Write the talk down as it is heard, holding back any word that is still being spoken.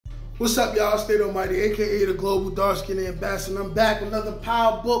What's up, y'all? State Almighty, aka the Global Dark Skin Ambassador. I'm back with another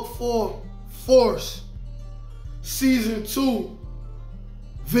Power Book 4 Force Season 2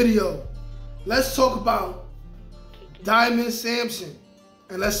 video. Let's talk about Diamond Samson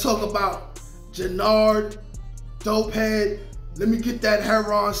and let's talk about Jernard, Dopehead. Let me get that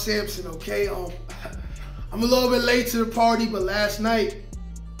Heron Samson, okay? I'm a little bit late to the party, but last night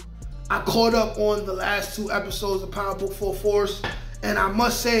I caught up on the last 2 episodes of Power Book 4 Force. And I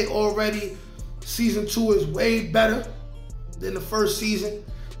must say already, season 2 is way better than the first season.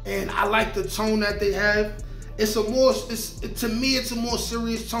 And I like the tone that they have. To me, it's a more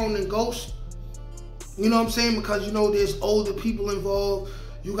serious tone than Ghost. You know what I'm saying? Because, you know, there's older people involved.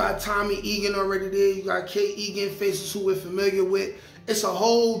 You got Tommy Egan already there. You got Kate Egan, faces who we're familiar with. It's a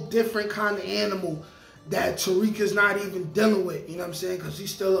whole different kind of animal that Tariq is not even dealing with. You know what I'm saying? Because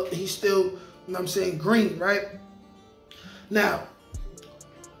he's still, you know what I'm saying, green, right? Now,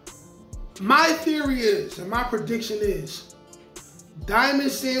 my theory is, and my prediction is,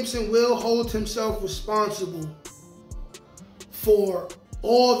 Diamond Samson will hold himself responsible for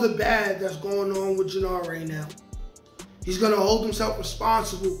all the bad that's going on with Jernard right now. He's going to hold himself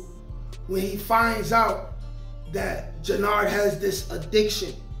responsible when he finds out that Jernard has this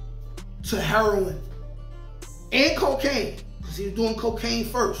addiction to heroin and cocaine, because he was doing cocaine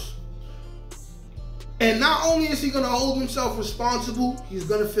first. And not only is he going to hold himself responsible, he's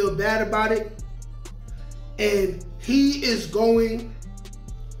going to feel bad about it. And he is going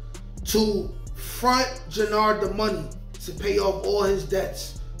to front Jernard the money to pay off all his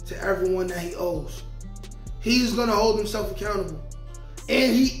debts to everyone that he owes. He's going to hold himself accountable.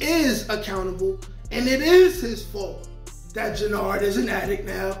 And he is accountable. And it is his fault that Jernard is an addict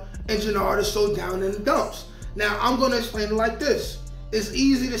now and Jernard is so down in the dumps. Now, I'm going to explain it like this. It's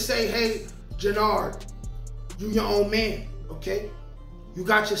easy to say, hey, Jernard, you your own man, okay? You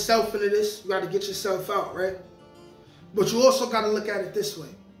got yourself into this. You got to get yourself out, right? But you also got to look at it this way.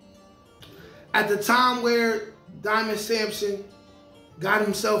 At the time where Diamond Samson got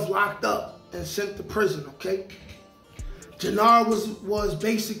himself locked up and sent to prison, okay? Jernard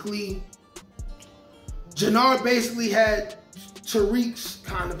basically had Tariq's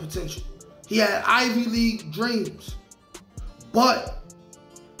kind of potential. He had Ivy League dreams, but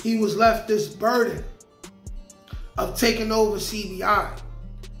he was left this burden of taking over CBI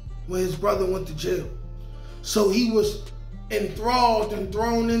when his brother went to jail. So he was enthralled and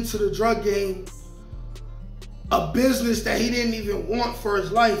thrown into the drug game, a business that he didn't even want for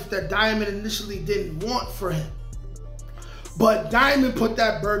his life, that Diamond initially didn't want for him. But Diamond put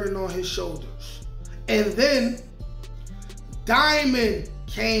that burden on his shoulders. And then Diamond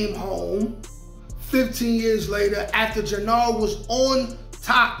came home 15 years later after Jernard was on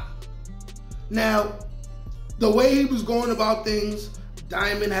top. Now, the way he was going about things,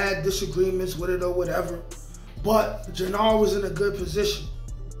 Diamond had disagreements with it or whatever, but Jernard was in a good position.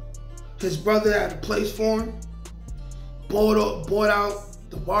 His brother had a place for him, bought out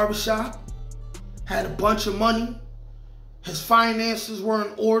the barbershop, had a bunch of money, his finances were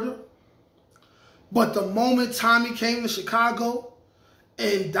in order. But the moment Tommy came to Chicago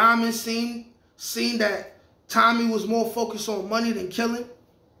and Diamond seen that Tommy was more focused on money than killing,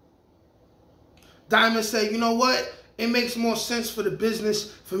 Diamond said, you know what? It makes more sense for the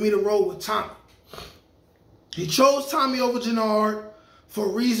business for me to roll with Tommy. He chose Tommy over Jernard for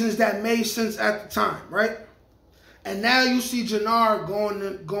reasons that made sense at the time, right? And now you see Jernard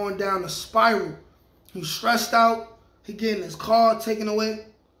going down a spiral. He's stressed out. He getting his car taken away.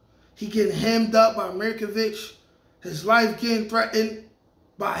 He getting hemmed up by Mirkovich. His life getting threatened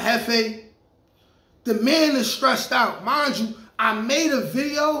by Hefe. The man is stressed out. Mind you, I made a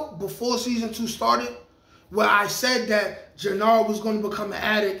video before season 2 started where I said that Jernard was going to become an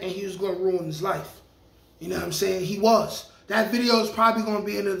addict and he was going to ruin his life. You know what I'm saying? He was. That video is probably going to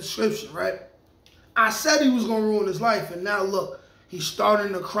be in the description, right? I said he was going to ruin his life, and now look, he's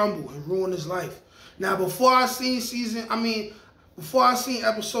starting to crumble and ruin his life. Now, before I seen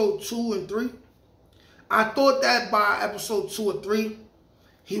episode 2 and 3, I thought that by episode 2 or 3,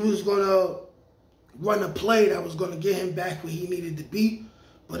 he was going to run a play that was going to get him back where he needed to be.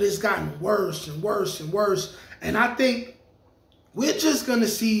 But it's gotten worse and worse and worse. And I think we're just going to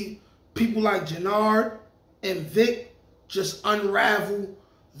see people like Jernard and Vic just unravel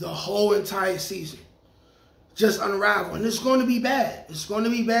the whole entire season. Just unravel. And it's going to be bad. It's going to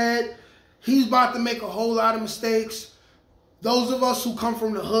be bad. He's about to make a whole lot of mistakes. Those of us who come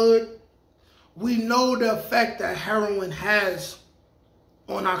from the hood, we know the effect that heroin has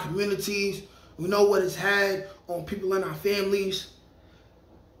on our communities. We know what it's had on people in our families.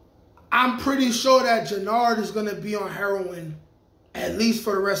 I'm pretty sure that Jernard is going to be on heroin at least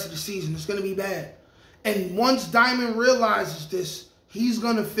for the rest of the season. It's going to be bad. And once Diamond realizes this, he's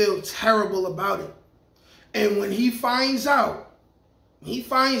going to feel terrible about it. And when he finds out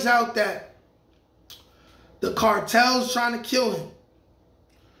that the cartel's trying to kill him,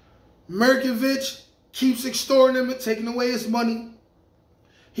 Mirkovic keeps extorting him and taking away his money,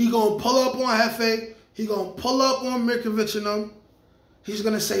 he going to pull up on Jefe. He going to pull up on Mirkovic and them. He's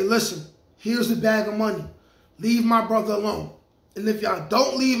going to say, listen, here's the bag of money. Leave my brother alone. And if y'all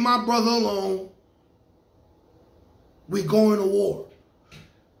don't leave my brother alone, we going to war.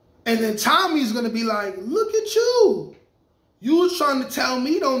 And then Tommy's going to be like, look at you. You was trying to tell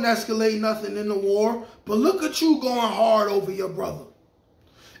me don't escalate nothing in the war, but look at you going hard over your brother.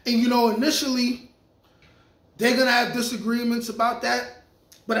 And, you know, initially, they're going to have disagreements about that.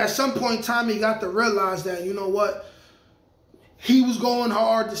 But at some point, Tommy got to realize that, you know what? He was going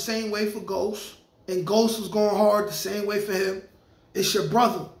hard the same way for Ghost, and Ghost was going hard the same way for him. It's your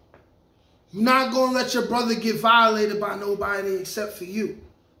brother. You're not going to let your brother get violated by nobody except for you.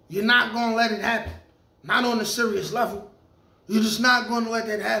 You're not going to let it happen. Not on a serious level. You're just not going to let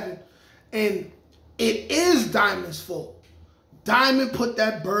that happen. And it is Diamond's fault. Diamond put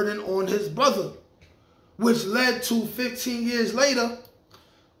that burden on his brother, which led to 15 years later,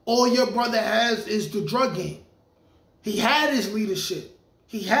 all your brother has is the drug game. He had his leadership.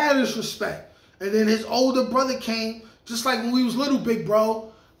 He had his respect. And then his older brother came, just like when we was little, big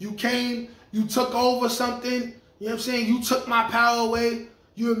bro. You came, you took over something. You know what I'm saying? You took my power away.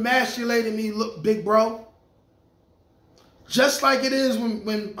 You emasculated me, look, big bro. Just like it is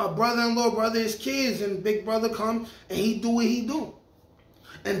when a brother and little brother is kids and big brother come and he do what he do.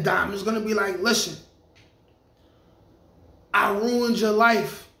 And Diamond's going to be like, listen, I ruined your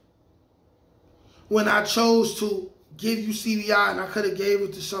life when I chose to give you CBI and I could have gave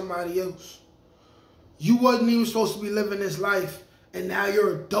it to somebody else. You wasn't even supposed to be living this life, and now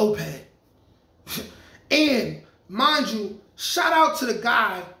you're a dope head. And mind you, shout out to the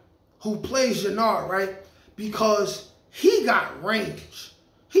guy who plays Jernard, right? Because he got range.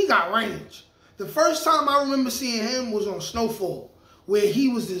 He got range. The first time I remember seeing him was on Snowfall, where he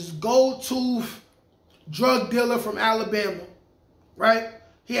was this gold-tooth drug dealer from Alabama, right?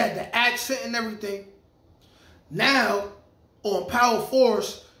 He had the accent and everything. Now, on Power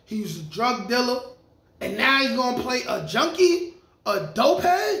Force, he's a drug dealer, and now he's going to play a junkie, a dope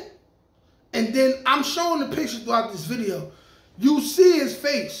head. And then I'm showing the picture throughout this video. You see his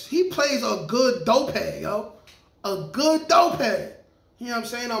face. He plays a good dope head, yo. A good dope head. You know what I'm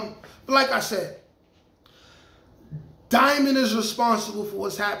saying? But like I said, Diamond is responsible for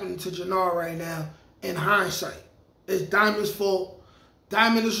what's happening to Jernard right now in hindsight. It's Diamond's fault.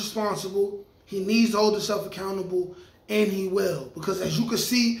 Diamond is responsible. He needs to hold himself accountable, and he will. Because as you can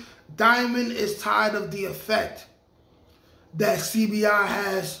see, Diamond is tired of the effect that CBI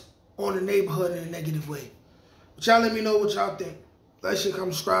has on the neighborhood in a negative way. But y'all let me know what y'all think. Like, share,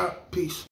 comment, subscribe. Peace.